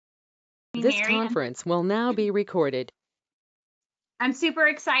you, This Mary. conference will now be recorded. I'm super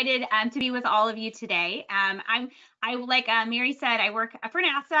excited to be with all of you today. I like Mary said, I work for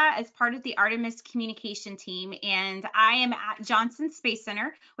NASA as part of the Artemis communication team, and I am at Johnson Space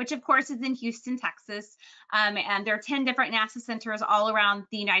Center, which of course is in Houston, Texas. And there are 10 different NASA centers all around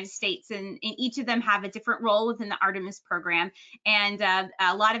the United States, and each of them have a different role within the Artemis program. And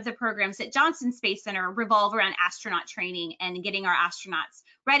a lot of the programs at Johnson Space Center revolve around astronaut training and getting our astronauts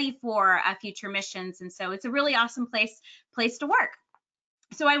ready for future missions. And so it's a really awesome place to work.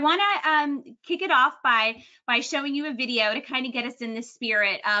 So I want to kick it off by showing you a video to kind of get us in the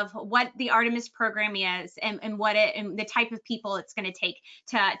spirit of what the Artemis program is and what and the type of people it's going to take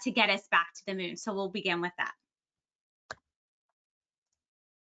to get us back to the moon. So we'll begin with that.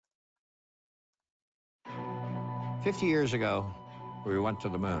 "50 years ago, we went to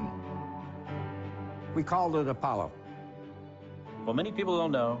the moon. We called it Apollo. What many people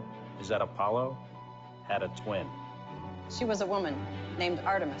don't know is that Apollo had a twin. She was a woman named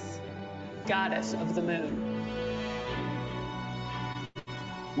Artemis, goddess of the moon.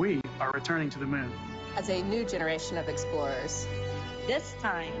 We are returning to the moon as a new generation of explorers. This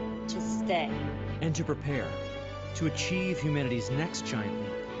time to stay. And to prepare to achieve humanity's next giant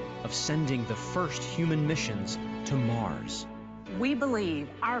leap of sending the first human missions to Mars. We believe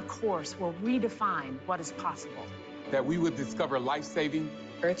our course will redefine what is possible. That we would discover life-saving,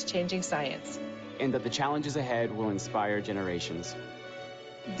 earth-changing science. And that the challenges ahead will inspire generations.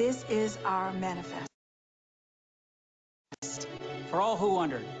 This is our manifest. For all who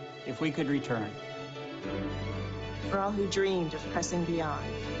wondered if we could return. For all who dreamed of pressing beyond.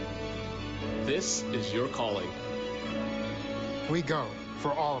 This is your calling. We go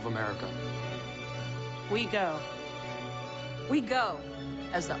for all of America. We go. We go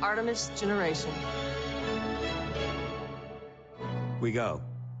as the Artemis generation. We go.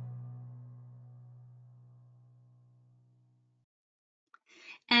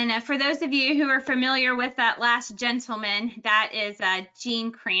 And for those of you who are familiar with that last gentleman, that is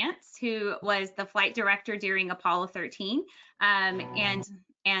Gene Kranz, who was the flight director during Apollo 13, and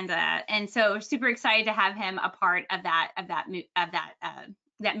so super excited to have him a part of that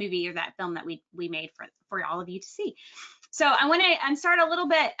movie or that film that we made for all of you to see. So I want to start a little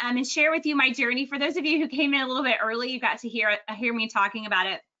bit and share with you my journey. For those of you who came in a little bit early, you got to hear me talking about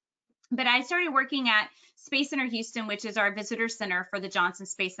it. But I started working at Space Center Houston, which is our visitor center for the Johnson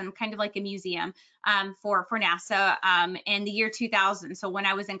Space Center, kind of like a museum for NASA in the year 2000. So when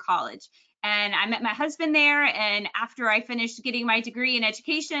I was in college, and I met my husband there. And after I finished getting my degree in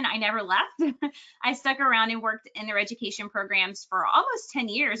education, I never left. I stuck around and worked in their education programs for almost 10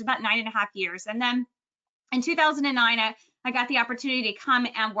 years, about 9.5 years. And then in 2009, I got the opportunity to come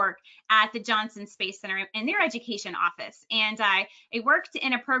and work at the Johnson Space Center in their education office. And I worked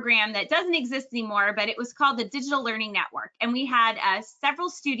in a program that doesn't exist anymore, but it was called the Digital Learning Network. And we had several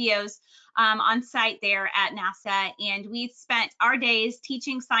studios on site there at NASA. And we spent our days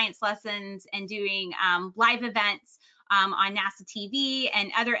teaching science lessons and doing live events on NASA TV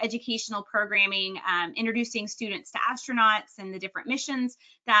and other educational programming, introducing students to astronauts and the different missions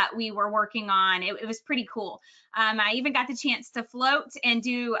that we were working on. It was pretty cool. I even got the chance to float and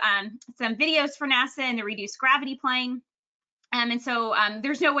do some videos for NASA in the reduced gravity plane. And so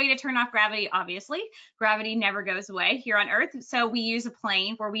there's no way to turn off gravity, obviously. Gravity never goes away here on Earth. So we use a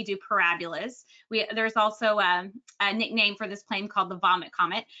plane where we do parabolas. There's also a nickname for this plane called the Vomit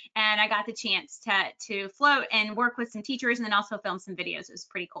Comet. And I got the chance to float and work with some teachers and then also film some videos. It was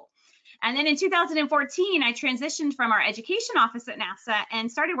pretty cool. And then in 2014, I transitioned from our education office at NASA and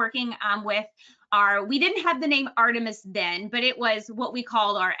started working with we didn't have the name Artemis then, but it was what we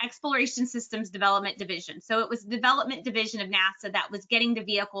called our Exploration Systems Development Division. So it was the development division of NASA that was getting the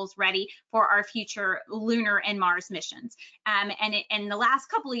vehicles ready for our future lunar and Mars missions. And in the last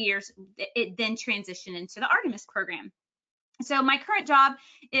couple of years, it then transitioned into the Artemis program. So my current job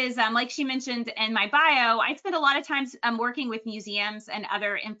is, like she mentioned in my bio, I spend a lot of times working with museums and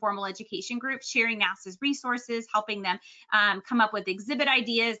other informal education groups, sharing NASA's resources, helping them come up with exhibit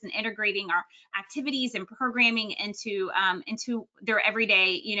ideas and integrating our activities and programming into their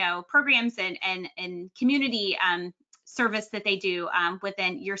everyday, programs and community service that they do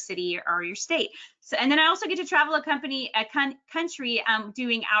within your city or your state. So, and then I also get to travel a country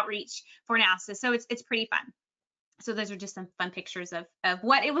doing outreach for NASA. So it's pretty fun. So those are just some fun pictures of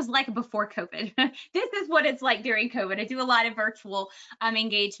what it was like before COVID. This is what it's like during COVID. I do a lot of virtual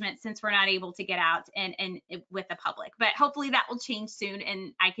engagement since we're not able to get out and with the public, but hopefully that will change soon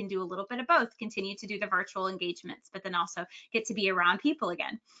and I can do a little bit of both, continue to do the virtual engagements, but then also get to be around people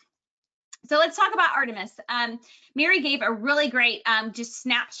again. So let's talk about Artemis. Mary gave a really great just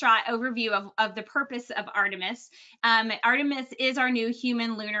snapshot overview of the purpose of Artemis. Artemis is our new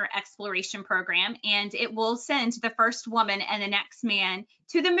human lunar exploration program, and it will send the first woman and the next man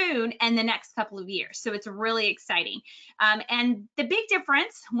to the moon in the next couple of years. So it's really exciting. And the big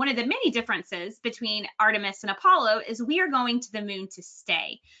difference, one of the many differences between Artemis and Apollo, is we are going to the moon to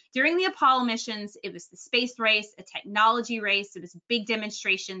stay. During the Apollo missions, it was the space race, a technology race. It was a big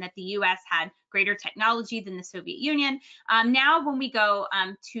demonstration that the US had greater technology than the Soviet Union. Now, when we go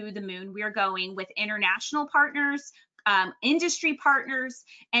to the moon, we're going with international partners, industry partners,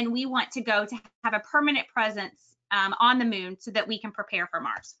 and we want to go to have a permanent presence on the moon so that we can prepare for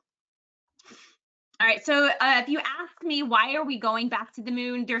Mars. All right, so if you ask me, why are we going back to the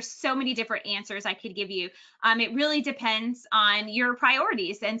moon? There's so many different answers I could give you. It really depends on your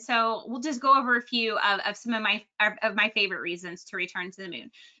priorities. And so we'll just go over a few of some of my favorite reasons to return to the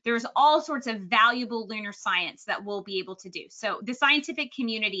moon. There's all sorts of valuable lunar science that we'll be able to do. So the scientific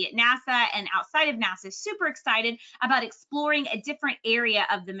community at NASA and outside of NASA is super excited about exploring a different area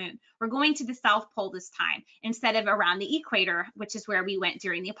of the moon. We're going to the South Pole this time instead of around the equator, which is where we went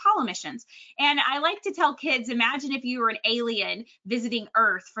during the Apollo missions. And I like to tell kids, imagine if you were an alien visiting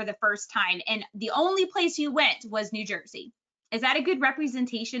Earth for the first time and the only place you went was New Jersey. Is that a good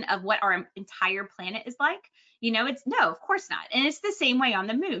representation of what our entire planet is like? You know, it's no, of course not. And it's the same way on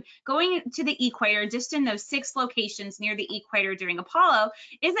the moon. Going to the equator, just in those 6 locations near the equator during Apollo,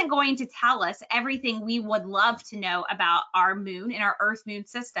 isn't going to tell us everything we would love to know about our moon and our Earth moon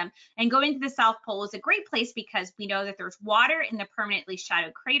system. And going to the South Pole is a great place because we know that there's water in the permanently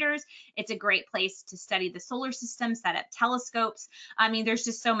shadowed craters. It's a great place to study the solar system, set up telescopes. I mean, there's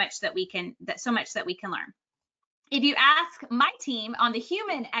just so much that we can learn. If you ask my team on the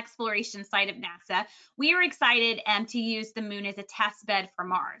human exploration side of NASA, we are excited to use the moon as a test bed for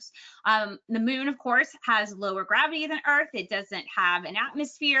Mars. The moon, of course, has lower gravity than Earth. It doesn't have an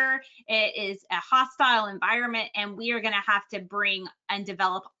atmosphere. It is a hostile environment, and we are going to have to bring and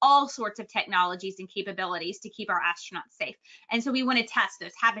develop all sorts of technologies and capabilities to keep our astronauts safe. And so we want to test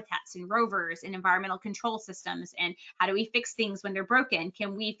those habitats and rovers and environmental control systems. And how do we fix things when they're broken?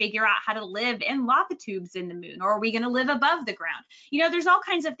 Can we figure out how to live in lava tubes in the moon? Or are we going to live above the ground? You know, there's all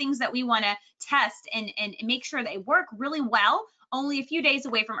kinds of things that we want to test and make sure they work really well only a few days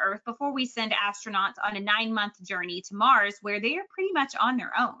away from Earth before we send astronauts on a 9-month journey to Mars, where they are pretty much on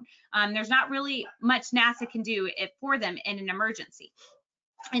their own. There's not really much NASA can do for them in an emergency.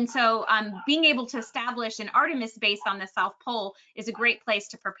 And so being able to establish an Artemis base on the South Pole is a great place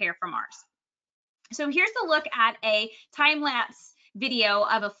to prepare for Mars. So here's a look at a time-lapse video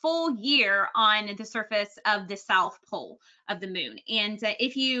of a full year on the surface of the South Pole of the moon. And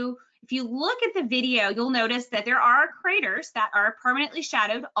if you look at the video, you'll notice that there are craters that are permanently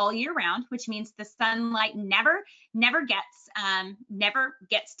shadowed all year round, which means the sunlight never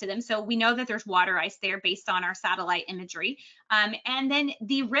gets to them. So we know that there's water ice there based on our satellite imagery. And then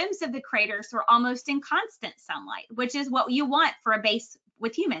the rims of the craters are almost in constant sunlight, which is what you want for a base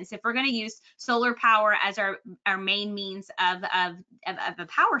with humans. If we're going to use solar power as our main means of a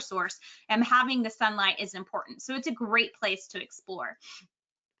power source, having the sunlight is important. So it's a great place to explore.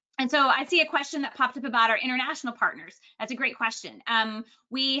 And so I see a question that popped up about our international partners. That's a great question.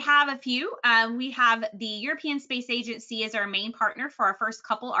 We have a few. We have the European Space Agency as our main partner for our first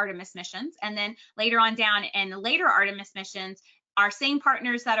couple Artemis missions. And then later on down in the later Artemis missions, our same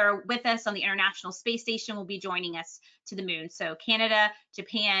partners that are with us on the International Space Station will be joining us to the moon. So Canada,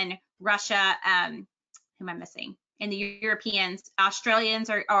 Japan, Russia, who am I missing? And the Europeans, Australians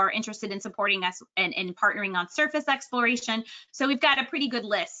are interested in supporting us and partnering on surface exploration. So we've got a pretty good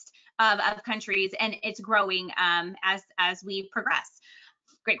list of countries, and it's growing as we progress.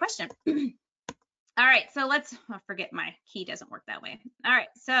 Great question. All right, so let's, I forget my key doesn't work that way. All right,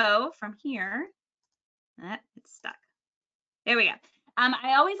 so from here, it's stuck. There we go.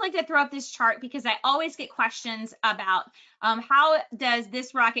 I always like to throw up this chart because I always get questions about how does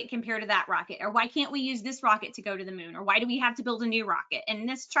this rocket compare to that rocket, or why can't we use this rocket to go to the moon, or why do we have to build a new rocket? And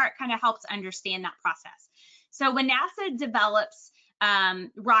this chart kind of helps understand that process. So when NASA develops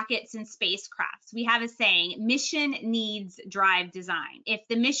rockets and spacecrafts, we have a saying, mission needs drive design. If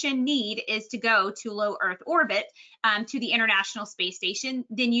the mission need is to go to low Earth orbit to the International Space Station,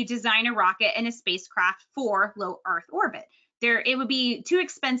 then you design a rocket and a spacecraft for low Earth orbit. It would be too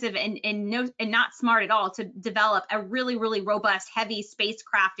expensive and not smart at all to develop a really, really robust, heavy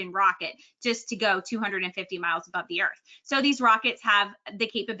spacecraft and rocket just to go 250 miles above the Earth. So these rockets have the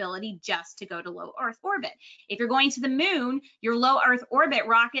capability just to go to low Earth orbit. If you're going to the moon, your low Earth orbit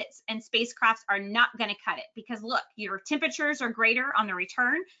rockets and spacecrafts are not going to cut it because look, your temperatures are greater on the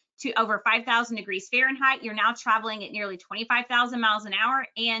return to over 5,000 degrees Fahrenheit. You're now traveling at nearly 25,000 miles an hour,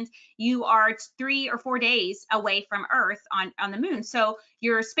 and you are 3 or 4 days away from Earth on the moon. So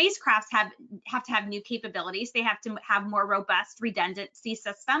your spacecrafts have to have new capabilities. They have to have more robust redundancy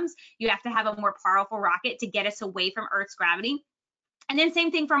systems. You have to have a more powerful rocket to get us away from Earth's gravity. And then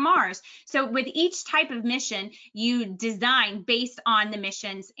same thing for Mars. So with each type of mission, you design based on the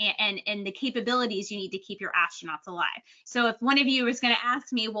missions and the capabilities you need to keep your astronauts alive. So if one of you is going to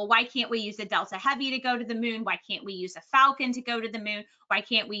ask me, well, why can't we use a Delta Heavy to go to the moon? Why can't we use a Falcon to go to the moon? Why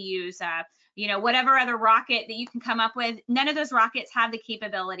can't we use whatever other rocket that you can come up with? None of those rockets have the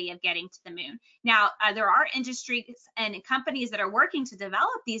capability of getting to the moon. Now, there are industries and companies that are working to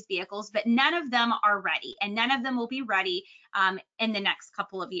develop these vehicles, but none of them are ready, and none of them will be ready in the next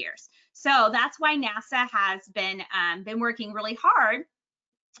couple of years. So that's why NASA has been working really hard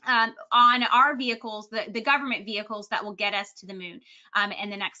on our vehicles, the government vehicles that will get us to the moon in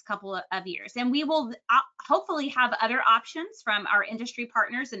the next couple of years. And we will hopefully have other options from our industry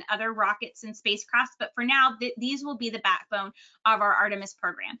partners and other rockets and spacecrafts. But for now, these will be the backbone of our Artemis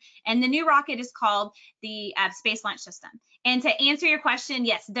program. And the new rocket is called the Space Launch System. And to answer your question,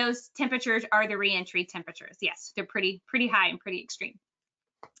 yes, those temperatures are the re-entry temperatures. Yes, they're pretty high and pretty extreme.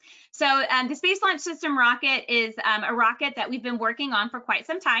 So the Space Launch System rocket is a rocket that we've been working on for quite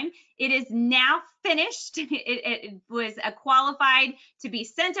some time. It is now finished. It was qualified to be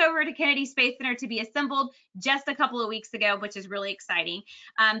sent over to Kennedy Space Center to be assembled just a couple of weeks ago, which is really exciting.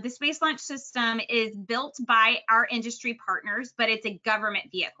 The Space Launch System is built by our industry partners, but it's a government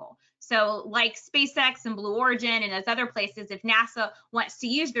vehicle. So like SpaceX and Blue Origin and those other places, if NASA wants to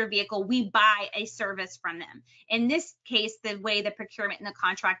use their vehicle, we buy a service from them. In this case, the way the procurement and the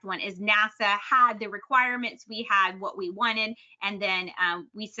contract went is NASA had the requirements, we had what we wanted, and then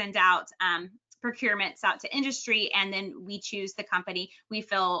we send out procurements out to industry, and then we choose the company we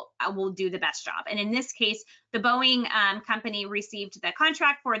feel will do the best job. And in this case, the Boeing company received the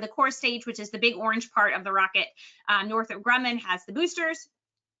contract for the core stage, which is the big orange part of the rocket. Northrop Grumman has the boosters.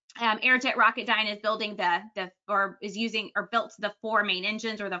 Aerojet Rocketdyne is building built the 4 main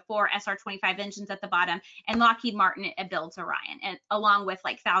engines, or the 4 SR-25 engines at the bottom, and Lockheed Martin builds Orion, and along with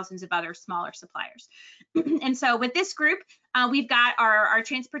like thousands of other smaller suppliers. And so with this group, we've got our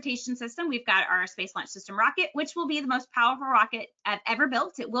transportation system. We've got our Space Launch System rocket, which will be the most powerful rocket I've ever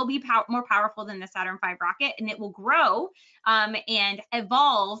built. It will be more powerful than the Saturn V rocket, and it will grow and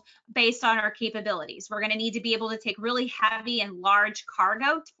evolve based on our capabilities. We're going to need to be able to take really heavy and large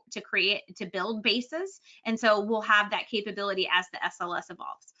cargo to build bases, and so we'll have that capability as the SLS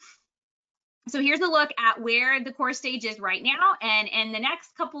evolves. So here's a look at where the core stage is right now, and in the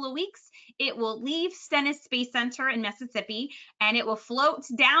next couple of weeks, it will leave Stennis Space Center in Mississippi, and it will float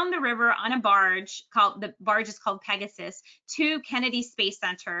down the river on a barge the barge is called Pegasus, to Kennedy Space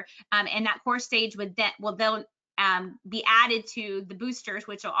Center, and that core stage will then be added to the boosters,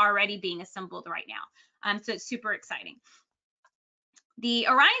 which are already being assembled right now. So it's super exciting. The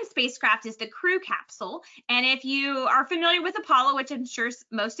Orion spacecraft is the crew capsule, and if you are familiar with Apollo, which I'm sure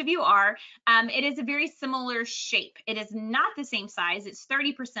most of you are, it is a very similar shape. It is not the same size, it's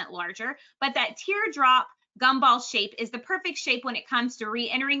 30% larger, but that teardrop gumball shape is the perfect shape when it comes to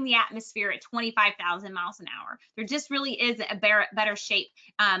re-entering the atmosphere at 25,000 miles an hour. There just really is a better shape,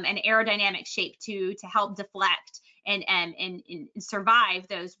 an aerodynamic shape to help deflect and survive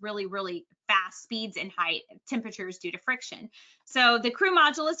those really fast speeds and high temperatures due to friction. So the crew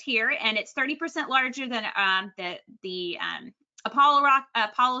module is here, and it's 30% larger than the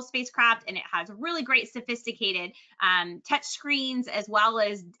Apollo spacecraft, and it has really great sophisticated touch screens, as well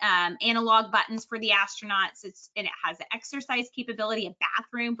as analog buttons for the astronauts. And it has an exercise capability, a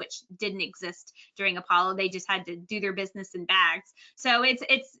bathroom, which didn't exist during Apollo. They just had to do their business in bags. So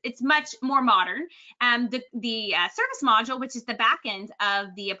it's much more modern. The service module, which is the back end of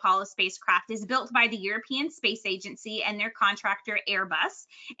the Apollo spacecraft, is built by the European Space Agency and their contractor Airbus,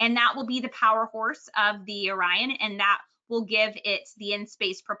 and that will be the power horse of the Orion, and that will give it the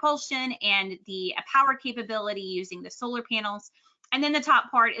in-space propulsion and the power capability using the solar panels. And then the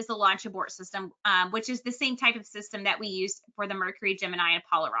top part is the launch abort system, which is the same type of system that we used for the Mercury, Gemini, and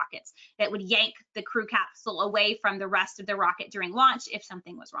Apollo rockets, that would yank the crew capsule away from the rest of the rocket during launch if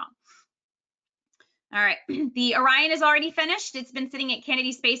something was wrong. All right, the Orion is already finished. It's been sitting at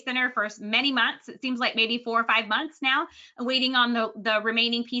Kennedy Space Center for many months. It seems like maybe 4 or 5 months now, waiting on the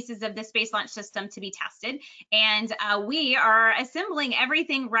remaining pieces of the Space Launch System to be tested. And we are assembling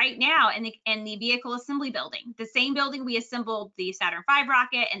everything right now in the vehicle assembly building, the same building we assembled the Saturn V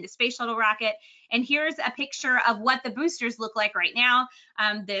rocket and the Space Shuttle rocket. And here's a picture of what the boosters look like right now.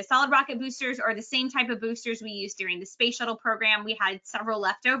 The solid rocket boosters are the same type of boosters we used during the space shuttle program. We had several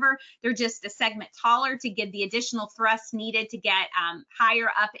left over. They're just a segment taller to give the additional thrust needed to get higher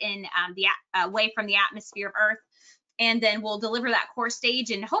up in away from the atmosphere of Earth. And then we'll deliver that core stage,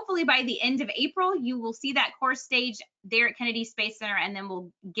 and hopefully by the end of April, you will see that core stage there at Kennedy Space Center, and then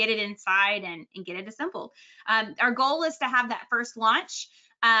we'll get it inside and get it assembled. Our goal is to have that first launch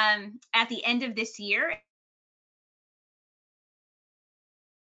at the end of this year.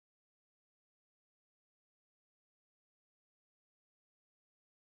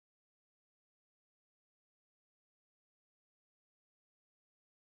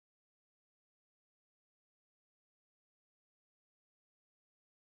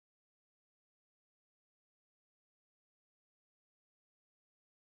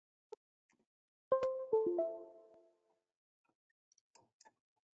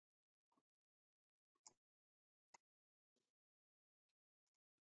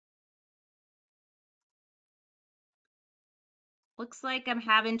 Looks like I'm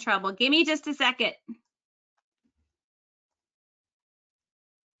having trouble. Give me just a second.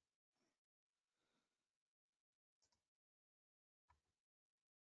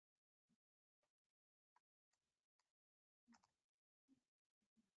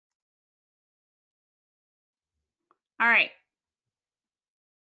 All right.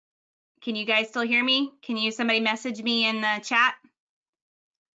 Can you guys still hear me? Can somebody message me in the chat?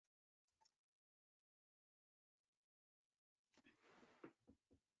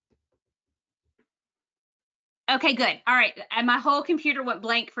 Okay, good. All right. And my whole computer went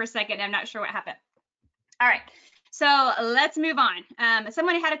blank for a second. I'm not sure what happened. All right. So let's move on.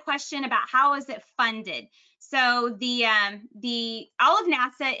 Someone had a question about how is it funded? So all of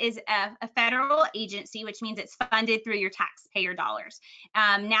NASA is a federal agency, which means it's funded through your taxpayer dollars.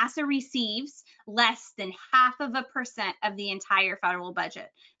 NASA receives less than 0.5% of the entire federal budget.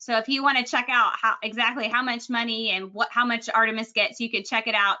 So if you want to check out exactly how much money and how much Artemis gets, you can check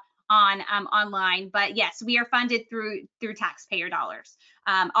it out on online. But yes, we are funded through taxpayer dollars.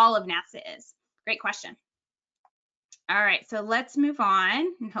 All of NASA is. Great question. All right, so let's move on,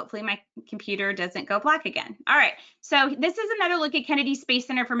 and hopefully my computer doesn't go black again. All right, so this is another look at Kennedy Space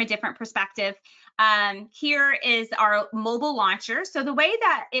Center from a different perspective. Here is our mobile launcher. So the way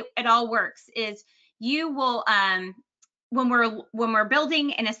that it all works is you will, when we're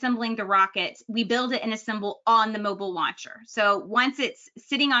building and assembling the rocket, we build it and assemble on the mobile launcher. So once it's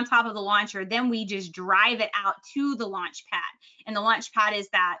sitting on top of the launcher, then we just drive it out to the launch pad. And the launch pad is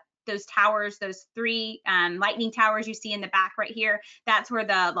those towers, those 3 lightning towers you see in the back right here. That's where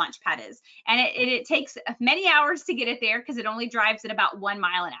the launch pad is. And it takes many hours to get it there because it only drives at about 1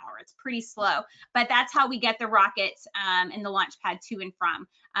 mile an hour. It's pretty slow, but that's how we get the rockets and the launch pad to and from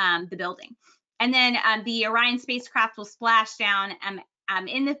the building. And then the Orion spacecraft will splash down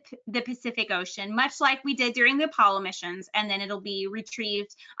in the Pacific Ocean, much like we did during the Apollo missions, and then it'll be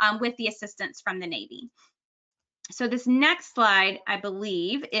retrieved with the assistance from the Navy. So this next slide, I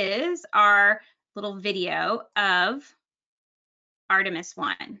believe, is our little video of Artemis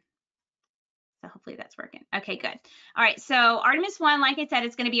 1. So hopefully that's working. Okay, good. All right, so Artemis 1, like I said,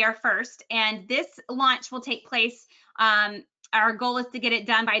 is going to be our first, and this launch will take place. Our goal is to get it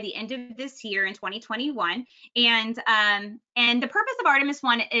done by the end of this year in 2021. And the purpose of Artemis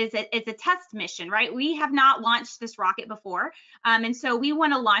 1 is it's a test mission, right? We have not launched this rocket before. And so we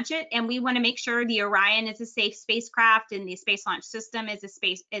want to launch it, and we want to make sure the Orion is a safe spacecraft and the Space Launch System is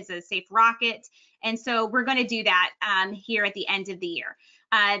a safe rocket. And so we're going to do that here at the end of the year.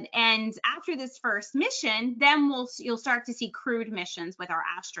 And after this first mission, then you'll start to see crewed missions with our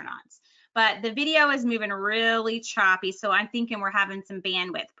astronauts. But the video is moving really choppy, so I'm thinking we're having some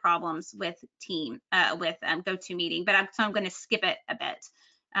bandwidth problems with GoToMeeting, but I'm going to skip it a bit.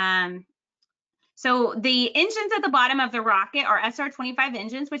 So the engines at the bottom of the rocket are SR-25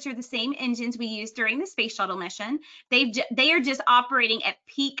 engines, which are the same engines we used during the space shuttle mission. They are just operating at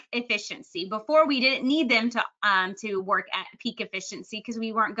peak efficiency. Before, we didn't need them to work at peak efficiency because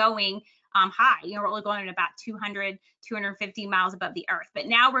we weren't going high. We're only going at about 200, 250 miles above the Earth. But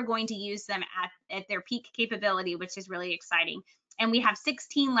now we're going to use them at their peak capability, which is really exciting. And we have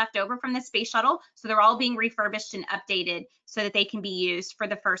 16 left over from the space shuttle, so they're all being refurbished and updated so that they can be used for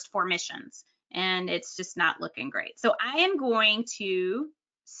the first 4 missions. And it's just not looking great. So I am going to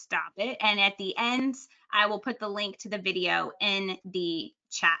stop it. And at the end, I will put the link to the video in the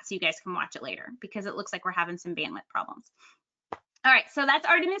chat so you guys can watch it later because it looks like we're having some bandwidth problems. All right, so that's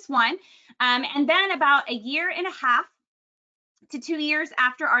Artemis 1. And then about 1.5 years to 2 years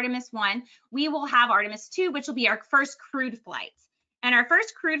after Artemis 1, we will have Artemis 2, which will be our first crewed flight. And our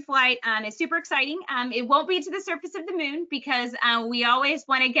first crewed flight is super exciting. It won't be to the surface of the moon because we always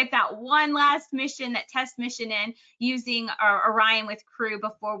want to get that one last mission, that test mission in using our Orion with crew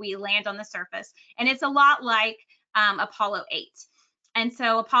before we land on the surface. And it's a lot like Apollo 8. And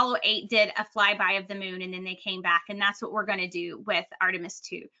so Apollo 8 did a flyby of the moon and then they came back, and that's what we're going to do with Artemis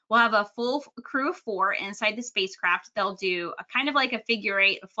 2. We'll have a full crew of 4 inside the spacecraft. They'll do a kind of like a figure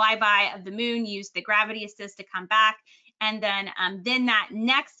 8, a flyby of the moon, use the gravity assist to come back. And then that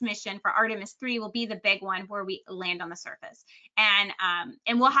next mission for Artemis 3 will be the big one where we land on the surface. And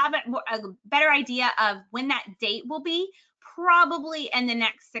we'll have a better idea of when that date will be, probably in the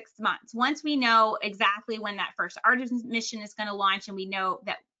next 6 months. Once we know exactly when that first Artemis mission is going to launch, and we know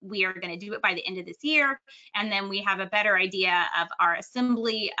that we are going to do it by the end of this year, and then we have a better idea of our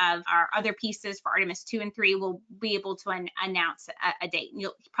assembly of our other pieces for Artemis 2 and 3, we'll be able to announce a date.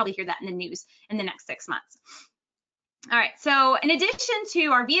 You'll probably hear that in the news in the next 6 months. All right, so in addition to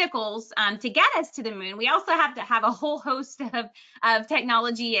our vehicles to get us to the moon, we also have to have a whole host of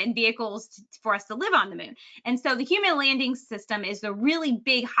technology and vehicles for us to live on the moon. And so the human landing system is the really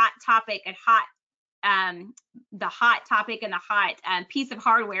big hot topic and the hot topic and the hot piece of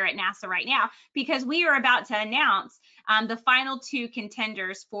hardware at NASA right now, because we are about to announce the final 2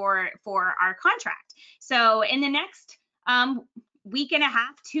 contenders for our contract. So in the next week and a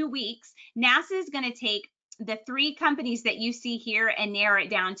half, 2 weeks, NASA is going to take the 3 companies that you see here and narrow it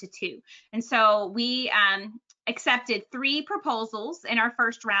down to 2. And so we accepted 3 proposals in our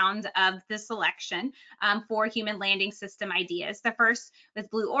first round of the selection for human landing system ideas. The first was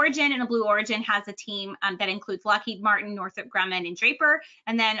Blue Origin, and Blue Origin has a team that includes Lockheed Martin, Northrop Grumman, and Draper.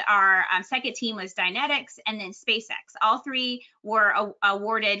 And then our second team was Dynetics, and then SpaceX. All 3 were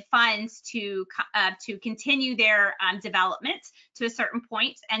awarded funds to continue their development to a certain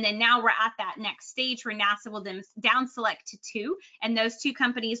point. And then now we're at that next stage where NASA will then down select to 2, and those 2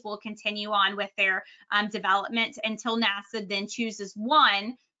 companies will continue on with their development until NASA then chooses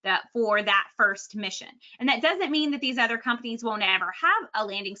one for that first mission. And that doesn't mean that these other companies won't ever have a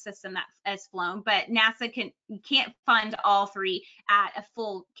landing system that is flown, but NASA can't fund all 3 at a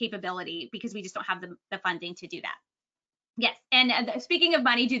full capability because we just don't have the funding to do that. Yes, and speaking of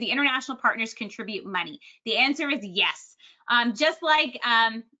money, do the international partners contribute money? The answer is yes. Just like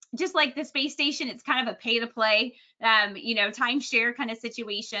the space station, it's kind of a pay to play, timeshare kind of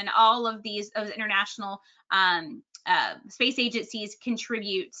situation. All of these international space agencies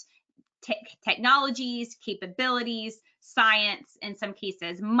contribute technologies, capabilities, science, in some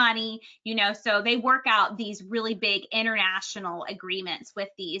cases money, so they work out these really big international agreements with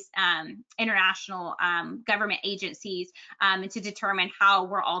these international government agencies to determine how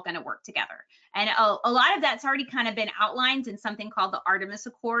we're all going to work together. And a lot of that's already kind of been outlined in something called the Artemis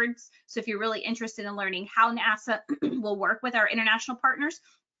Accords. So if you're really interested in learning how NASA will work with our international partners,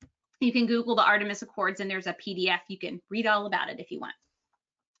 you can Google the Artemis Accords, and there's a PDF. You can read all about it if you want.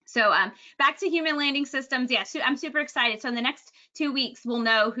 So back to human landing systems. Yeah, so I'm super excited. So in the next 2 weeks, we'll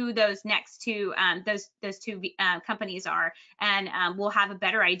know who those next 2 those 2 companies are, and we'll have a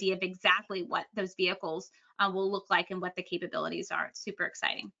better idea of exactly what those vehicles will look like and what the capabilities are. It's super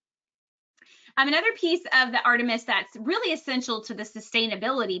exciting. Another piece of the Artemis that's really essential to the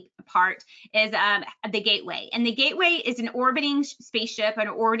sustainability part is the Gateway. And the Gateway is an orbiting spaceship, an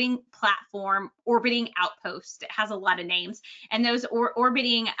orbiting platform, orbiting outpost. It has a lot of names. And those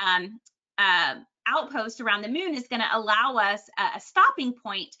orbiting outpost around the moon is going to allow us a stopping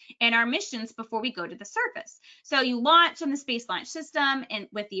point in our missions before we go to the surface. So you launch on the Space Launch System, and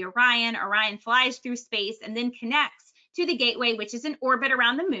with the Orion flies through space and then connects to the Gateway, which is in orbit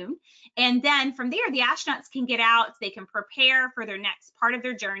around the moon. And then from there, the astronauts can get out, they can prepare for their next part of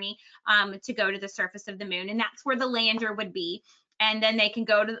their journey to go to the surface of the moon. And that's where the lander would be. And then they can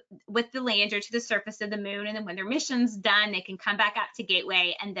go with the lander to the surface of the moon. And then when their mission's done, they can come back out to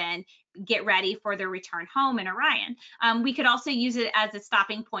Gateway and then get ready for their return home in Orion. We could also use it as a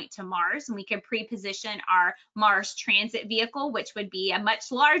stopping point to Mars, and we could pre-position our Mars transit vehicle, which would be a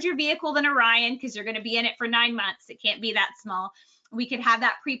much larger vehicle than Orion because you're going to be in it for 9 months. It can't be that small. We could have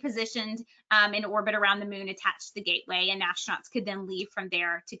that pre-positioned in orbit around the moon attached to the Gateway, and astronauts could then leave from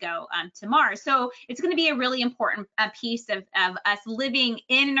there to go to Mars. So it's going to be a really important piece of us living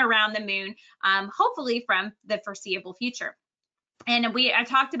in and around the moon, hopefully from the foreseeable future. And I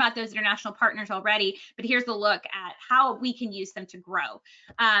talked about those international partners already, but here's a look at how we can use them to grow.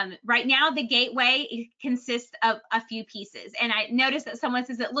 Right now, the gateway consists of a few pieces. And I noticed that someone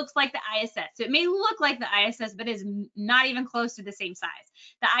says it looks like the ISS. So it may look like the ISS, but is not even close to the same size.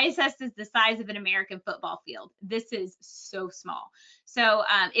 The ISS is the size of an American football field. This is so small. So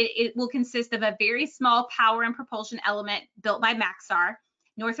it will consist of a very small power and propulsion element built by Maxar.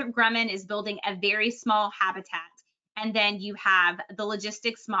 Northrop Grumman is building a very small habitat. And then you have the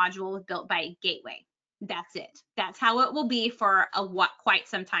logistics module built by Gateway. That's it. That's how it will be for quite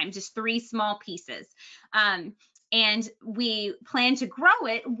some time, just 3 small pieces. And we plan to grow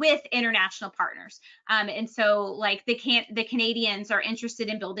it with international partners. And so like the Canadians are interested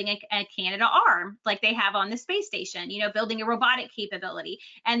in building a Canada arm, like they have on the space station, you know, building a robotic capability.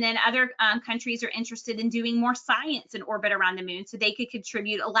 And then other countries are interested in doing more science in orbit around the moon so they could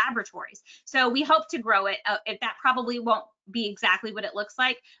contribute laboratories. So we hope to grow it. That probably won't be exactly what it looks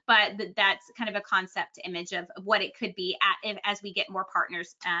like, but that's kind of a concept image of what it could be as we get more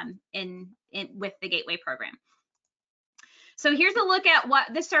partners with the Gateway program. So here's a look at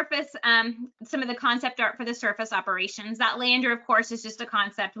what the surface, some of the concept art for the surface operations. That lander, of course, is just a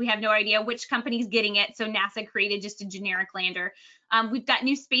concept. We have no idea which company's getting it, so NASA created just a generic lander. We've got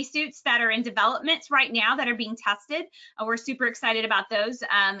new spacesuits that are in development right now that are being tested. We're super excited about those.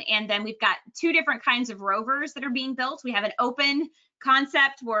 And then we've got 2 different kinds of rovers that are being built. We have an open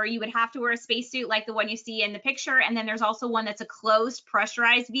concept where you would have to wear a spacesuit like the one you see in the picture, and then there's also one that's a closed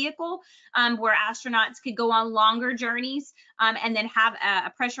pressurized vehicle where astronauts could go on longer journeys and then have a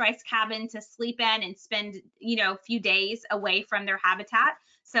pressurized cabin to sleep in and spend, you know, a few days away from their habitat.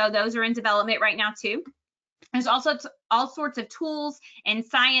 So those are in development right now too. There's also all sorts of tools and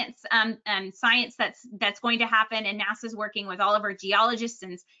science that's going to happen, and NASA's working with all of our geologists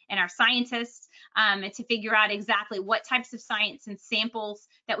and our scientists to figure out exactly what types of science and samples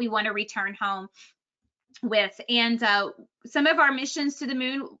that we want to return home with. And some of our missions to the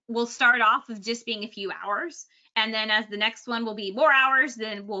moon will start off with just being a few hours. And then as the next one will be more hours,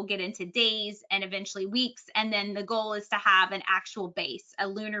 then we'll get into days and eventually weeks. And then the goal is to have an actual base, a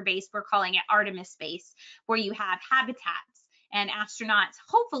lunar base. We're calling it Artemis base, where you have habitats and astronauts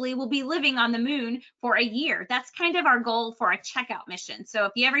hopefully will be living on the moon for a year. That's kind of our goal for a checkout mission. So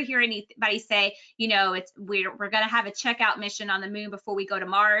if you ever hear anybody say, you know, we're going to have a checkout mission on the moon before we go to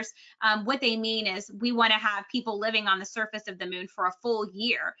Mars, what they mean is we want to have people living on the surface of the moon for a full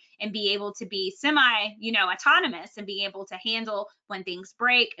year and be able to be autonomous and be able to handle when things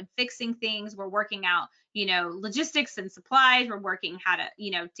break and fixing things. We're working out, you know, logistics and supplies. We're working how to,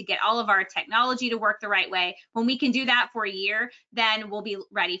 you know, to get all of our technology to work the right way. When we can do that for a year, then we'll be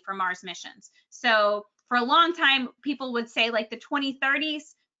ready for Mars missions. So for a long time, people would say like the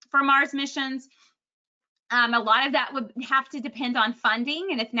 2030s for Mars missions. A lot of that would have to depend on funding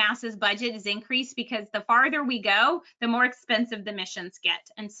and if NASA's budget is increased, because the farther we go, the more expensive the missions get.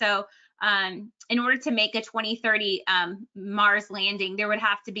 And so in order to make a 2030 Mars landing, there would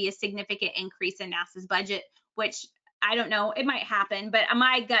have to be a significant increase in NASA's budget, which I don't know, it might happen, but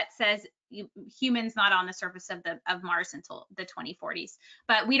my gut says humans not on the surface of Mars until the 2040s,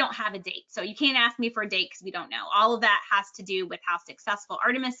 but we don't have a date. So you can't ask me for a date because we don't know. All of that has to do with how successful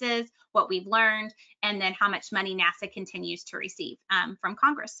Artemis is, what we've learned, and then how much money NASA continues to receive from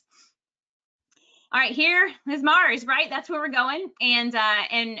Congress. All right, here is Mars, right? That's where we're going. And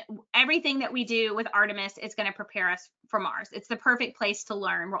everything that we do with Artemis is going to prepare us for Mars. It's the perfect place to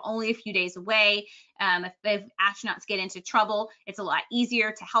learn. We're only a few days away. If astronauts get into trouble, it's a lot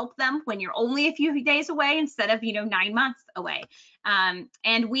easier to help them when you're only a few days away instead of, 9 months away.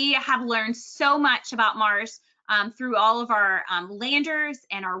 And we have learned so much about Mars through all of our landers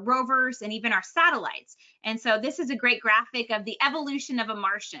and our rovers and even our satellites. And so this is a great graphic of the evolution of a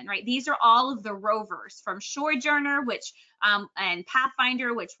Martian, right? These are all of the rovers from Sojourner, and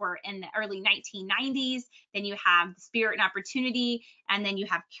Pathfinder, which were in the early 1990s. Then you have Spirit and Opportunity, and then you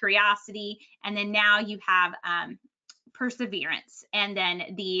have Curiosity, and then now you have Perseverance, and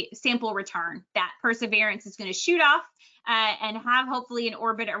then the sample return. That Perseverance is going to shoot off and have hopefully an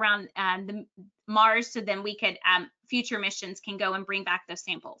orbit around the Mars, so then we could future missions can go and bring back those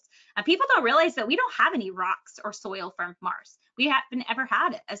samples. People don't realize that we don't have any rocks or soil from Mars. We haven't ever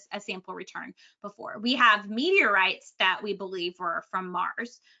had a sample return before. We have meteorites that we believe were from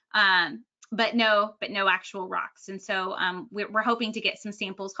Mars, but no actual rocks. And so we're hoping to get some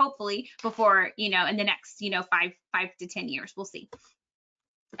samples hopefully before, in the next 5 to 10 years. We'll see.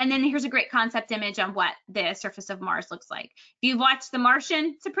 And then here's a great concept image on what the surface of Mars looks like. If you've watched The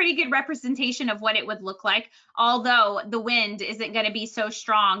Martian, it's a pretty good representation of what it would look like, although the wind isn't going to be so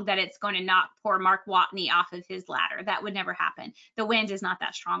strong that it's going to knock poor Mark Watney off of his ladder. That would never happen. The wind is not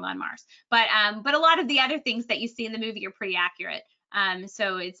that strong on Mars. But a lot of the other things that you see in the movie are pretty accurate.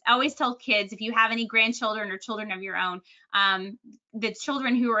 So I always tell kids, if you have any grandchildren or children of your own, the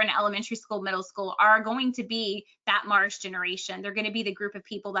children who are in elementary school, middle school are going to be that Mars generation. They're going to be the group of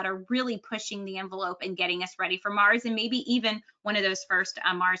people that are really pushing the envelope and getting us ready for Mars, and maybe even one of those first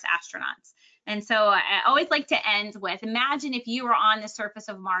Mars astronauts. And so I always like to end with, imagine if you were on the surface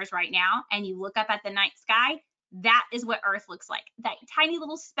of Mars right now and you look up at the night sky. That is what Earth looks like, that tiny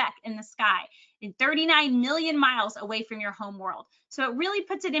little speck in the sky, 39 million miles away from your home world. So it really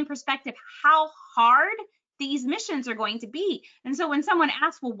puts it in perspective how hard these missions are going to be. And so when someone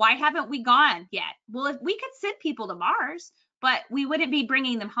asks, well, why haven't we gone yet? Well, if we could send people to Mars, but we wouldn't be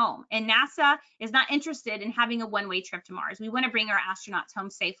bringing them home. And NASA is not interested in having a one-way trip to Mars. We want to bring our astronauts home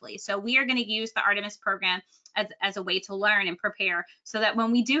safely. So we are going to use the Artemis program as a way to learn and prepare so that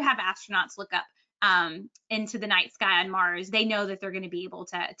when we do have astronauts look up into the night sky on Mars, they know that they're going to be able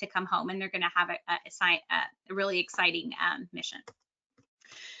to come home, and they're going to have a really exciting mission.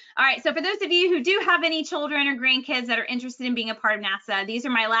 All right, so for those of you who do have any children or grandkids that are interested in being a part of NASA, these are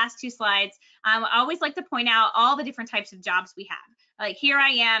my last two slides. I always like to point out all the different types of jobs we have. Like here I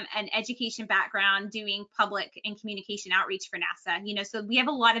am, an education background doing public and communication outreach for NASA. So we have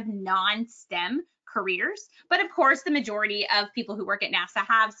a lot of non-STEM careers, but of course the majority of people who work at NASA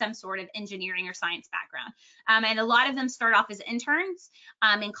have some sort of engineering or science background, and a lot of them start off as interns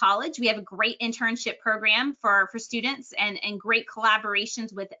in college. We have a great internship program for students and great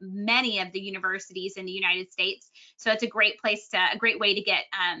collaborations with many of the universities in the United States. So it's a great way to get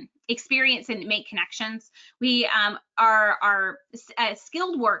experience and make connections. We our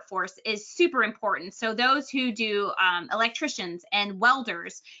skilled workforce is super important. So those who do electricians and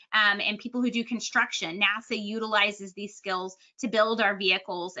welders and people who do construction, NASA utilizes these skills to build our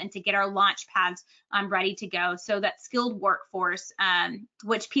vehicles and to get our launch pads ready to go. So that skilled workforce,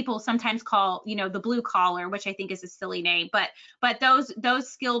 which people sometimes call, the blue collar, which I think is a silly name, but those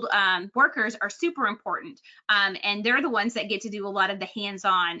skilled workers are super important, and they're the ones that get to do a lot of the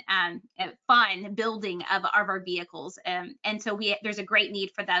hands-on fun building of our vehicles, and so there's a great need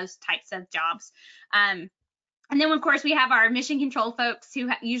for those types of jobs. And then, of course, we have our mission control folks who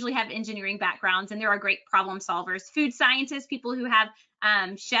usually have engineering backgrounds, and they're our great problem solvers. Food scientists, people who have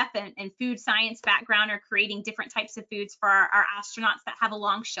chef and food science background, are creating different types of foods for our astronauts that have a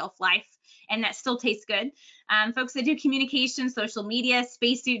long shelf life and that still tastes good. Folks that do communication, social media,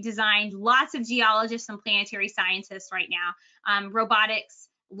 spacesuit design, lots of geologists and planetary scientists right now, robotics.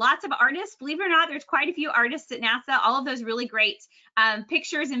 Lots of artists, believe it or not, there's quite a few artists at NASA. All of those really great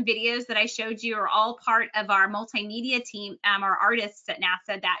pictures and videos that I showed you are all part of our multimedia team, our artists at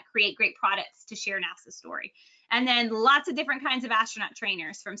NASA that create great products to share NASA's story. And then lots of different kinds of astronaut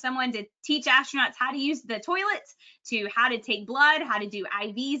trainers, from someone to teach astronauts how to use the toilet, to how to take blood, how to do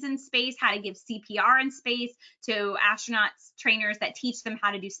IVs in space, how to give CPR in space, to astronauts trainers that teach them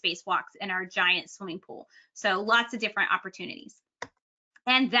how to do spacewalks in our giant swimming pool. So lots of different opportunities.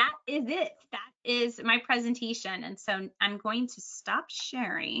 And that is it. That is my presentation. And so I'm going to stop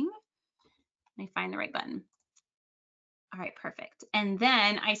sharing. Let me find the right button. All right, perfect. And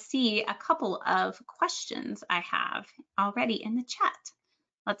then I see a couple of questions I have already in the chat.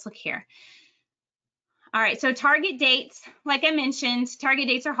 Let's look here. All right, so target dates, like I mentioned, target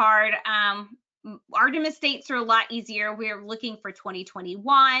dates are hard. Artemis dates are a lot easier. We're looking for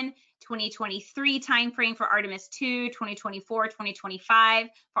 2021, 2023 timeframe for Artemis 2, 2024, 2025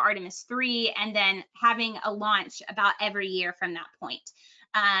 for Artemis 3, and then having a launch about every year from that point.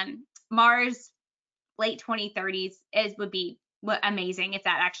 Mars, late 2030s would be amazing if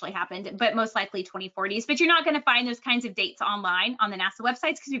that actually happened, but most likely 2040s. But you're not going to find those kinds of dates online on the NASA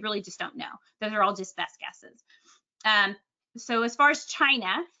websites because we really just don't know. Those are all just best guesses. So as far as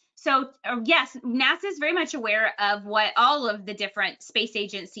China, yes, NASA is very much aware of what all of the different space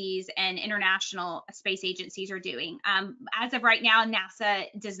agencies and international space agencies are doing. As of right now, NASA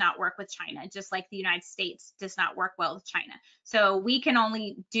does not work with China, just like the United States does not work well with China. So we can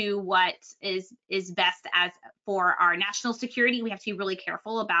only do what is best for our national security. We have to be really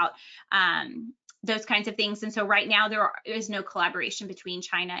careful about those kinds of things. And so right now there is no collaboration between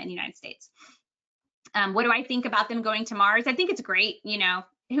China and the United States. What do I think about them going to Mars? I think it's great.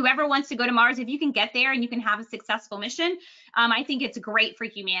 whoever wants to go to Mars, if you can get there and you can have a successful mission, I think it's great for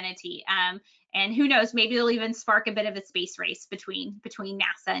humanity. And who knows, maybe it'll even spark a bit of a space race between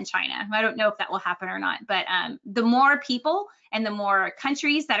NASA and China. I don't know if that will happen or not, but the more people and the more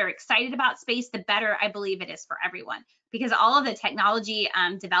countries that are excited about space, the better I believe it is for everyone, because all of the technology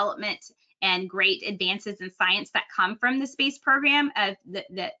development and great advances in science that come from the space program,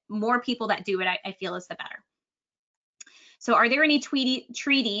 the more people that do it, I feel is the better. So are there any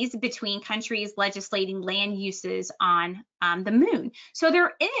treaties between countries legislating land uses on the moon? So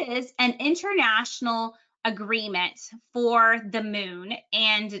there is an international agreement for the moon,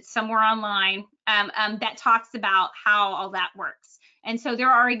 and it's somewhere online that talks about how all that works. And so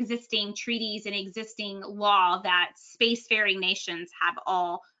there are existing treaties and existing law that spacefaring nations have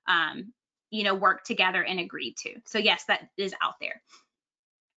all, worked together and agreed to. So yes, that is out there.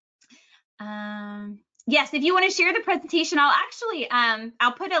 Yes, if you want to share the presentation, I'll actually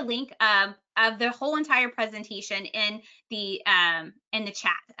I'll put a link of the whole entire presentation in the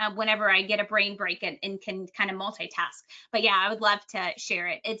chat whenever I get a brain break and can kind of multitask. But yeah, I would love to share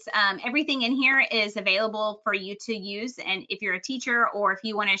it. It's everything in here is available for you to use, and if you're a teacher or if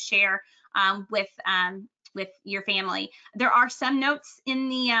you want to share with your family. There are some notes in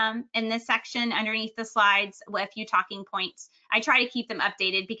this section underneath the slides with a few talking points. I try to keep them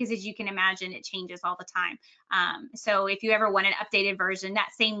updated because, as you can imagine, it changes all the time. So if you ever want an updated version,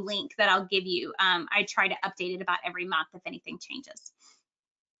 that same link that I'll give you, I try to update it about every month if anything changes.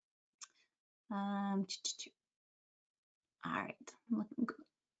 All right,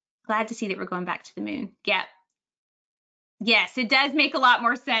 glad to see that we're going back to the moon. Yeah. Yes, it does make a lot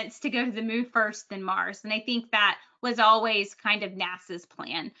more sense to go to the moon first than Mars. And I think that was always kind of NASA's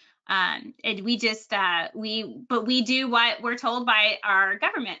plan. And we just, we do what we're told by our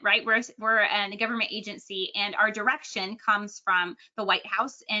government, right? We're a government agency, and our direction comes from the White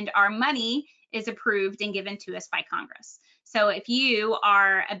House, and our money is approved and given to us by Congress. So if you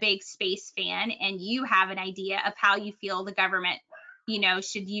are a big space fan and you have an idea of how you feel the government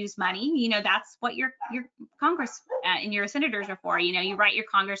should use money, that's what your Congress and your senators are for. You write your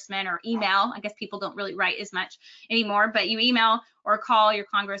congressman or email. I guess people don't really write as much anymore, but you email or call your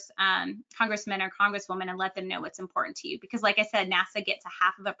congressman or congresswoman and let them know what's important to you. Because like I said, NASA gets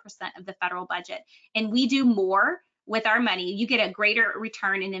 0.5% of the federal budget, and we do more with our money. You get a greater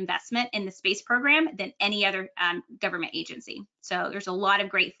return in investment in the space program than any other government agency. So there's a lot of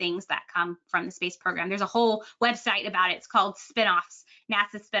great things that come from the space program. There's a whole website about it. It's called Spinoffs,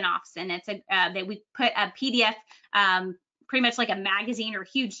 NASA Spinoffs, and it's that we put a PDF, pretty much like a magazine or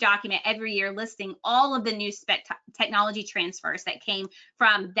huge document every year listing all of the new technology transfers that came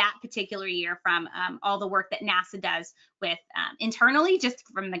from that particular year, from all the work that NASA does with internally, just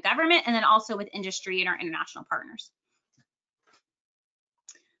from the government, and then also with industry and our international partners.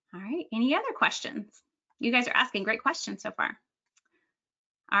 All right, any other questions? You guys are asking great questions so far.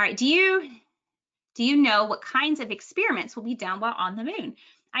 All right, do you know what kinds of experiments will be done while on the moon?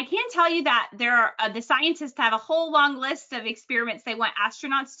 I can tell you that there are the scientists have a whole long list of experiments they want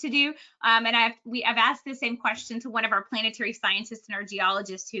astronauts to do, and I've asked the same question to one of our planetary scientists and our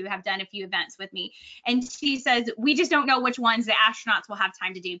geologists who have done a few events with me, and she says we just don't know which ones the astronauts will have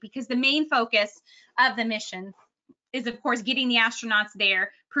time to do, because the main focus of the mission is, of course, getting the astronauts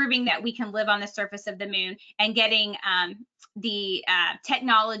there, proving that we can live on the surface of the moon, and getting the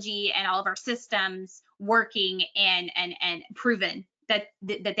technology and all of our systems working and proven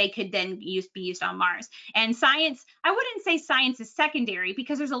that they could then be used on Mars. And science, I wouldn't say science is secondary,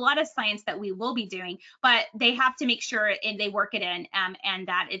 because there's a lot of science that we will be doing, but they have to make sure they work it in, and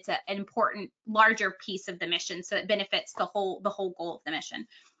that it's an important, larger piece of the mission, so it benefits the whole goal of the mission.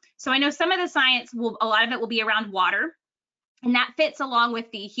 So I know some of the science a lot of it will be around water, and that fits along with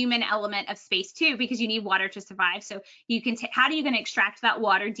the human element of space too, because you need water to survive. So you can, how are you going to extract that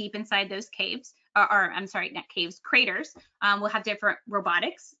water deep inside those caves? Or I'm sorry, not caves, craters. We'll have different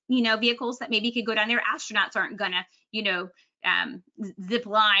robotics, vehicles that maybe could go down there. Astronauts aren't gonna, zip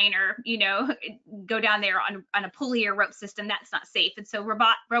line or, go down there on a pulley or rope system. That's not safe. And so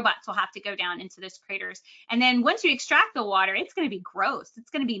robots will have to go down into those craters. And then once you extract the water, it's going to be gross.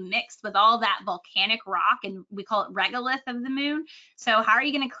 It's going to be mixed with all that volcanic rock, and we call it regolith of the moon. So how are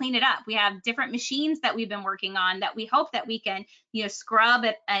you going to clean it up? We have different machines that we've been working on that we hope that we can, scrub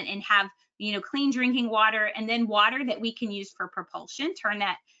it and have, clean drinking water, and then water that we can use for propulsion, turn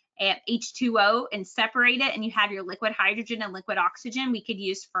that H2O and separate it, and you have your liquid hydrogen and liquid oxygen we could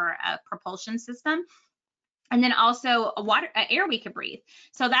use for a propulsion system. and then also air we could breathe.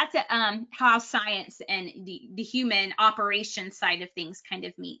 So that's how science and the human operation side of things kind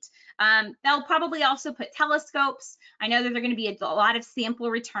of meet. They'll probably also put telescopes. I know that there are going to be a lot of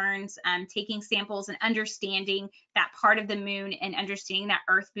sample returns, taking samples and understanding that part of the moon and understanding that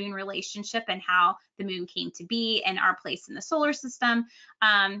Earth-Moon relationship and how the moon came to be and our place in the solar system.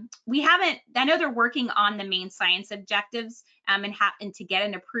 I know they're working on the main science objectives and to get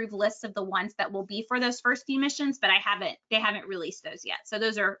an approved list of the ones that will be for those first few missions, but they haven't released those yet. So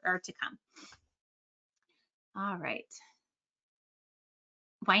those are to come. All right.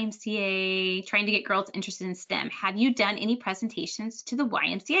 YMCA, trying to get girls interested in STEM. Have you done any presentations to the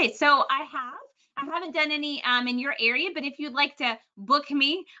YMCA? So I haven't done any in your area, but if you'd like to book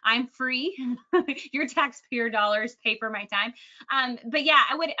me, I'm free. Your taxpayer dollars pay for my time. But yeah,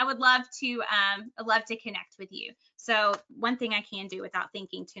 I would love to connect with you. So one thing I can do without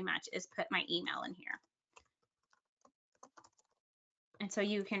thinking too much is put my email in here. And so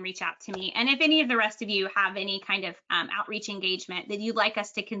you can reach out to me. And if any of the rest of you have any kind of outreach engagement that you'd like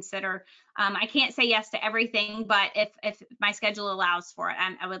us to consider, I can't say yes to everything, but if my schedule allows for it,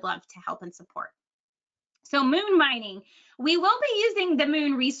 I would love to help and support. So moon mining, we will be using the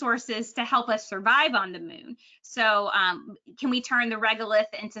moon resources to help us survive on the moon. So can we turn the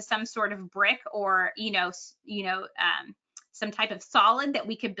regolith into some sort of brick or, some type of solid that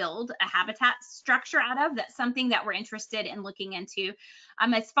we could build a habitat structure out of? That's something that we're interested in looking into.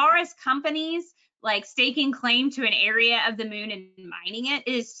 As far as companies like staking claim to an area of the moon and mining it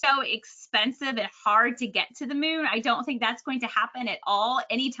is so expensive and hard to get to the moon. I don't think that's going to happen at all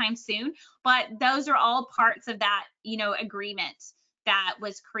anytime soon, but those are all parts of that, agreement that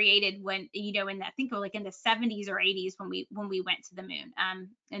was created when, I think like in the 70s or 80s when we went to the moon.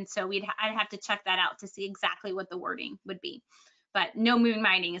 And so I'd have to check that out to see exactly what the wording would be. But no moon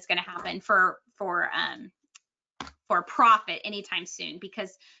mining is going to happen for profit anytime soon,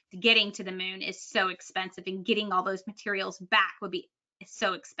 because getting to the moon is so expensive and getting all those materials back would be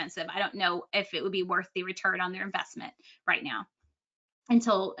so expensive. I don't know if it would be worth the return on their investment right now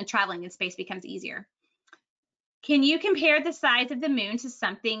until traveling in space becomes easier. Can you compare the size of the moon to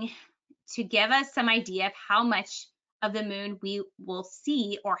something to give us some idea of how much of the moon we will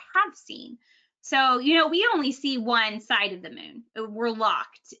see or have seen? So, we only see one side of the moon. We're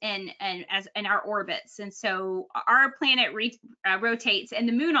locked in our orbits. And so our planet rotates and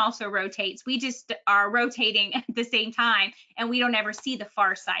the moon also rotates. We just are rotating at the same time and we don't ever see the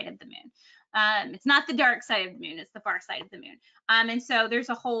far side of the moon. It's not the dark side of the moon, it's the far side of the moon. And so there's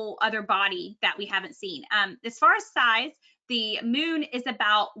a whole other body that we haven't seen. As far as size, the moon is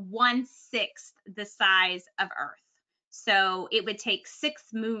about 1/6 the size of Earth. So it would take 6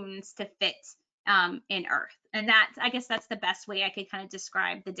 moons to fit in Earth. And I guess that's the best way I could kind of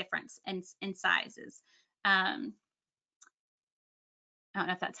describe the difference in sizes. I don't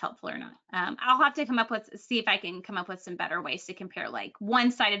know if that's helpful or not. I'll have to see if I can come up with some better ways to compare. Like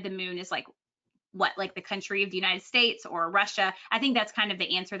one side of the moon is like like the country of the United States or Russia. I think that's kind of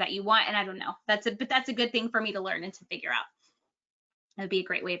the answer that you want. And I don't know. But that's a good thing for me to learn and to figure out. That'd be a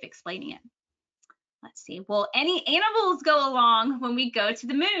great way of explaining it. Let's see. Will any animals go along when we go to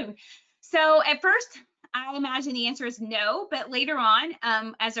the moon? So at first, I imagine the answer is no, but later on,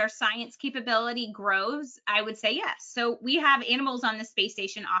 as our science capability grows, I would say yes. So we have animals on the space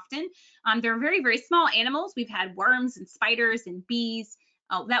station often. They're very, very small animals. We've had worms and spiders and bees.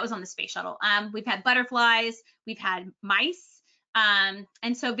 Oh, that was on the space shuttle. We've had butterflies. We've had mice.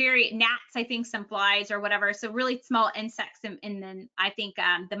 And so gnats, I think some flies or whatever. So really small insects. And then I think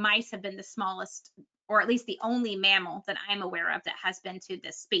the mice have been the smallest, or at least the only mammal that I'm aware of that has been to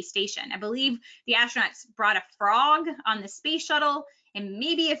the space station. I believe the astronauts brought a frog on the space shuttle and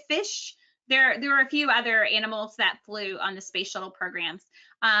maybe a fish. There were a few other animals that flew on the space shuttle programs.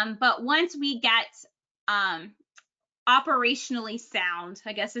 But once we get operationally sound,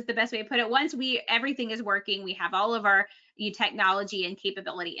 I guess is the best way to put it. Once everything is working, we have all of our technology and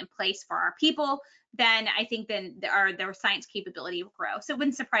capability in place for our people, then I think their science capability will grow. So it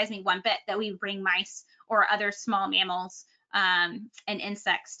wouldn't surprise me one bit that we bring mice or other small mammals and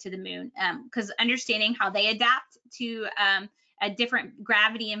insects to the moon, because understanding how they adapt to a different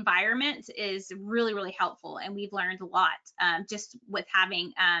gravity environment is really, really helpful. And we've learned a lot just with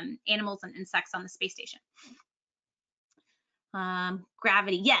having animals and insects on the space station.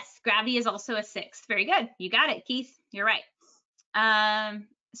 Gravity, yes, gravity is also a 6. Very good, you got it, Keith, you're right.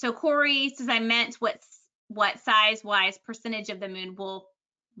 So Corey says, I meant what size-wise percentage of the moon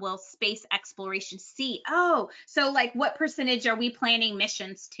will space exploration see? Oh, so like what percentage are we planning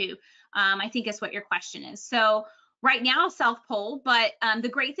missions to? I think is what your question is. So right now, South Pole, but the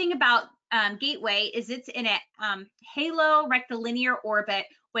great thing about Gateway is it's in a halo rectilinear orbit,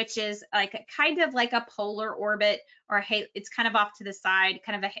 which is like a kind of like a polar orbit, or it's kind of off to the side,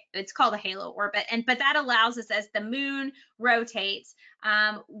 kind of it's called a halo orbit. But that allows us, as the moon rotates,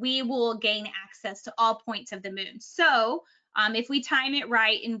 we will gain access to all points of the moon. So if we time it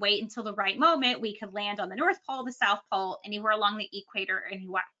right and wait until the right moment, we could land on the North Pole, the South Pole, anywhere along the equator, or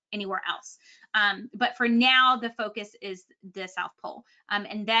anywhere else. But for now, the focus is the South Pole.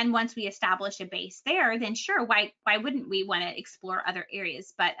 And then once we establish a base there, then sure, why wouldn't we want to explore other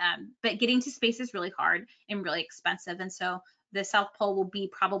areas? But getting to space is really hard and really expensive. And so the South Pole will be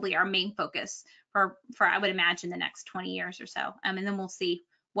probably our main focus for I would imagine the next 20 years or so. And then we'll see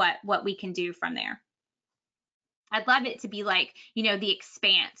what we can do from there. I'd love it to be like, you know, The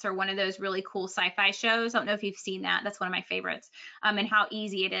Expanse, or one of those really cool sci-fi shows. I don't know if you've seen that. That's one of my favorites. And how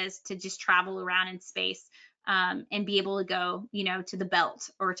easy it is to just travel around in space and be able to go, you know, to the belt,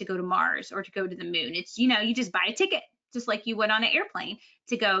 or to go to Mars, or to go to the moon. It's, you know, you just buy a ticket, just like you would on an airplane,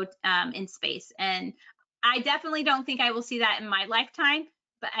 to go in space. And I definitely don't think I will see that in my lifetime.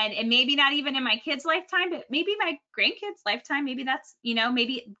 But and maybe not even in my kids' lifetime, but maybe my grandkids' lifetime. Maybe that's, you know,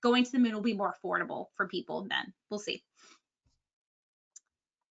 maybe going to the moon will be more affordable for people then. We'll see.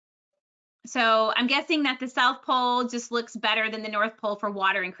 So I'm guessing that the South Pole just looks better than the North Pole for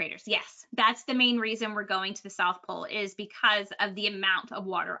water and craters. Yes, that's the main reason we're going to the South Pole, is because of the amount of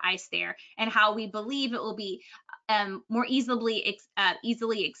water ice there, and how we believe it will be more easily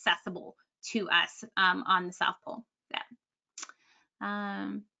accessible to us on the South Pole. Yeah.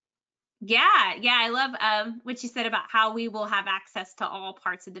 Yeah, I love what you said about how we will have access to all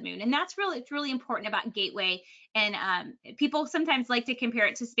parts of the moon. And that's it's really important about Gateway. And people sometimes like to compare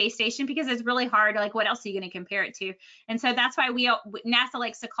it to space station because it's really hard. Like, what else are you going to compare it to? And so that's why NASA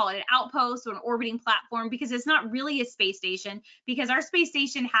likes to call it an outpost or an orbiting platform, because it's not really a space station, because our space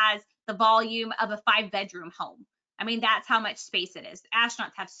station has the volume of a 5-bedroom home. I mean, that's how much space it is.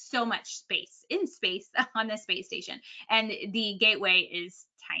 Astronauts have so much space in space on the space station. And the Gateway is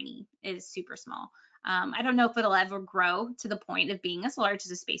tiny, is super small. I don't know if it'll ever grow to the point of being as large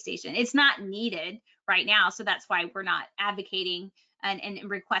as a space station. It's not needed right now. So that's why we're not advocating and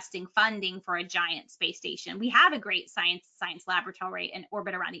requesting funding for a giant space station. We have a great science laboratory in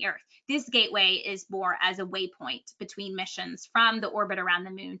orbit around the Earth. This Gateway is more as a waypoint between missions from the orbit around the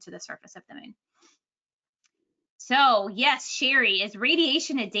moon to the surface of the moon. So yes, Sherry, is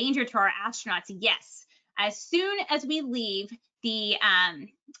radiation a danger to our astronauts? Yes. As soon as we leave the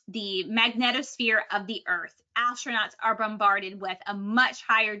magnetosphere of the Earth, astronauts are bombarded with a much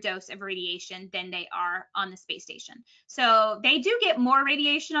higher dose of radiation than they are on the space station. So they do get more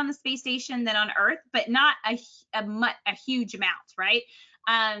radiation on the space station than on Earth, but not a huge amount, right?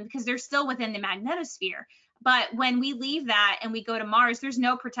 Because they're still within the magnetosphere. But when we leave that and we go to Mars, there's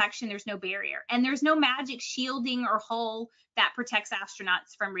no protection, there's no barrier, and there's no magic shielding or hull that protects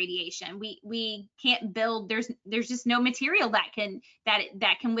astronauts from radiation. We can't build, there's just no material that can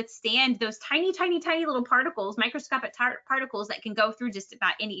withstand those tiny little particles, microscopic particles that can go through just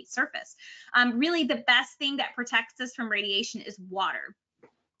about any surface. Really, the best thing that protects us from radiation is water.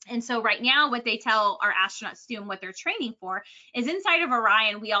 And so right now, what they tell our astronauts to do and what they're training for is, inside of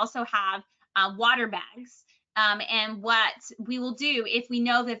Orion, we also have water bags. And what we will do if we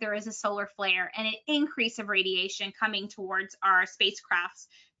know that there is a solar flare and an increase of radiation coming towards our spacecrafts,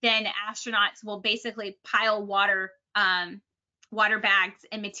 then astronauts will basically pile water bags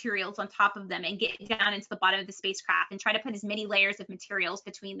and materials on top of them and get down into the bottom of the spacecraft and try to put as many layers of materials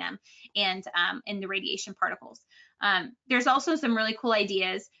between them and the radiation particles. There's also some really cool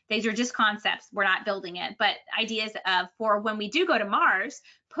ideas. These are just concepts. We're not building it, but ideas for when we do go to Mars,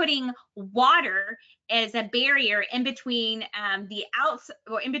 putting water as a barrier in between the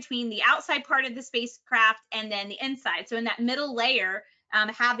outside part of the spacecraft and then the inside. So in that middle layer,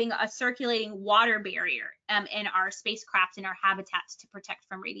 having a circulating water barrier in our spacecraft and our habitats to protect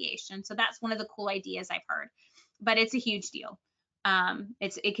from radiation. So that's one of the cool ideas I've heard, but it's a huge deal.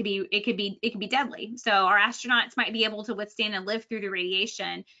 It could be deadly. So our astronauts might be able to withstand and live through the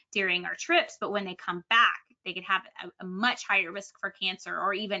radiation during our trips, but when they come back, they could have a much higher risk for cancer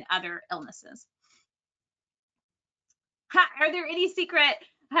or even other illnesses. Are there any secret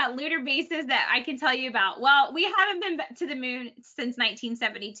lunar bases that I can tell you about? Well, we haven't been to the moon since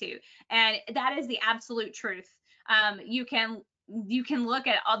 1972, and that is the absolute truth. You can look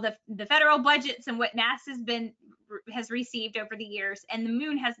at all the federal budgets and what NASA has received over the years, and the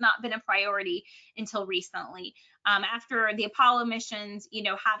moon has not been a priority until recently. After the Apollo missions,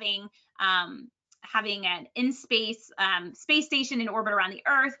 having having an in-space space station in orbit around the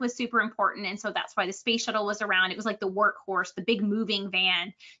Earth was super important. And so that's why the space shuttle was around. It was like the workhorse, the big moving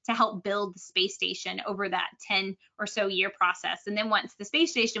van to help build the space station over that 10 or so year process. And then once the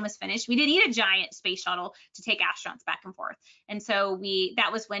space station was finished, we didn't need a giant space shuttle to take astronauts back and forth. And so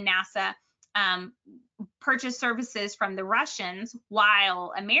that was when NASA purchased services from the Russians,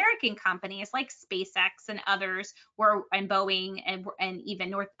 while American companies like SpaceX and others were, and Boeing and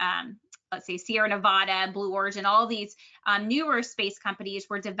even let's say Sierra Nevada, Blue Origin, all these newer space companies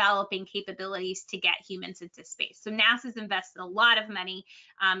were developing capabilities to get humans into space. So NASA's invested a lot of money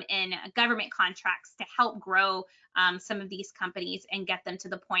in government contracts to help grow some of these companies and get them to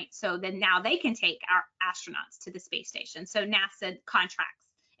the point so that now they can take our astronauts to the space station. So NASA contracts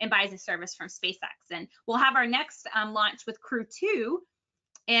and buys a service from SpaceX. And we'll have our next launch with Crew 2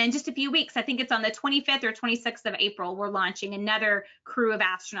 in just a few weeks. I think it's on the 25th or 26th of April. We're launching another crew of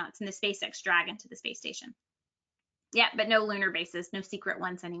astronauts in the SpaceX Dragon to the space station. Yeah, but no lunar bases, no secret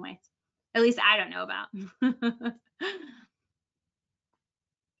ones anyways. At least I don't know about.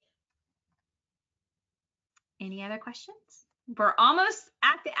 Any other questions? We're almost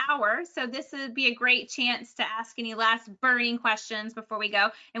at the hour, so this would be a great chance to ask any last burning questions before we go.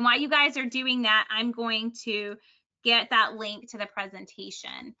 And while you guys are doing that, I'm going to get that link to the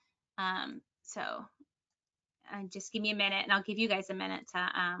presentation. So just give me a minute, and I'll give you guys a minute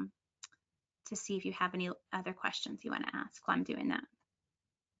to see if you have any other questions you want to ask while I'm doing that.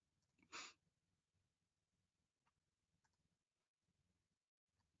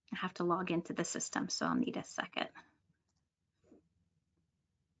 I have to log into the system, so I'll need a second.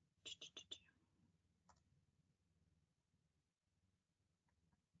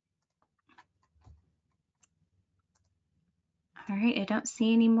 All right, I don't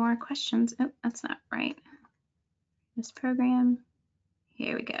see any more questions. Oh, that's not right. This program,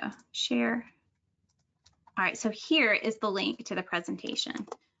 here we go, share. All right, so here is the link to the presentation.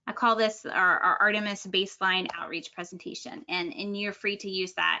 I call this our Artemis baseline outreach presentation, and you're free to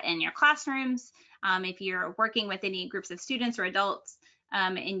use that in your classrooms. If you're working with any groups of students or adults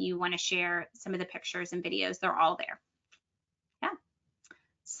and you want to share some of the pictures and videos, they're all there. Yeah,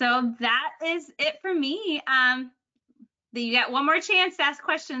 so that is it for me. You got one more chance to ask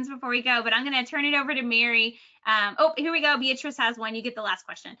questions before we go, but I'm going to turn it over to Mary. Oh, here we go. Beatrice has one. You get the last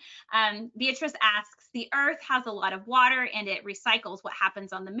question. Beatrice asks, the Earth has a lot of water and it recycles. What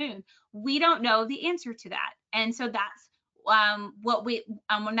happens on the moon? We don't know the answer to that. And so that's what we,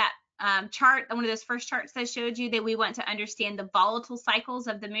 on that chart, one of those first charts I showed you, that we want to understand the volatile cycles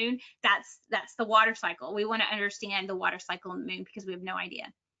of the moon. That's the water cycle. We want to understand the water cycle on the moon because we have no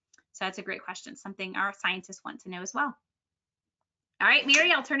idea. So that's a great question, something our scientists want to know as well. All right,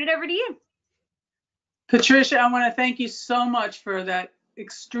 Mary, I'll turn it over to you. Patricia, I want to thank you so much for that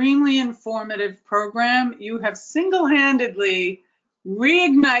extremely informative program. You have single-handedly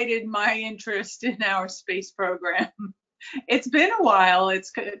reignited my interest in our space program. It's been a while.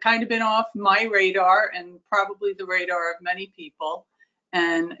 It's kind of been off my radar and probably the radar of many people.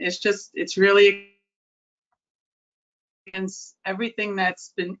 And it's really against everything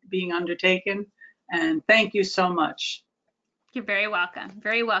that's been being undertaken. And thank you so much. You're very welcome.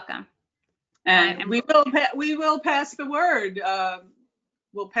 Very welcome. And we will pass the word.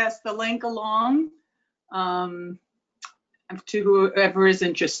 We'll pass the link along to whoever is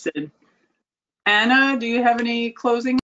interested. Anna, do you have any closing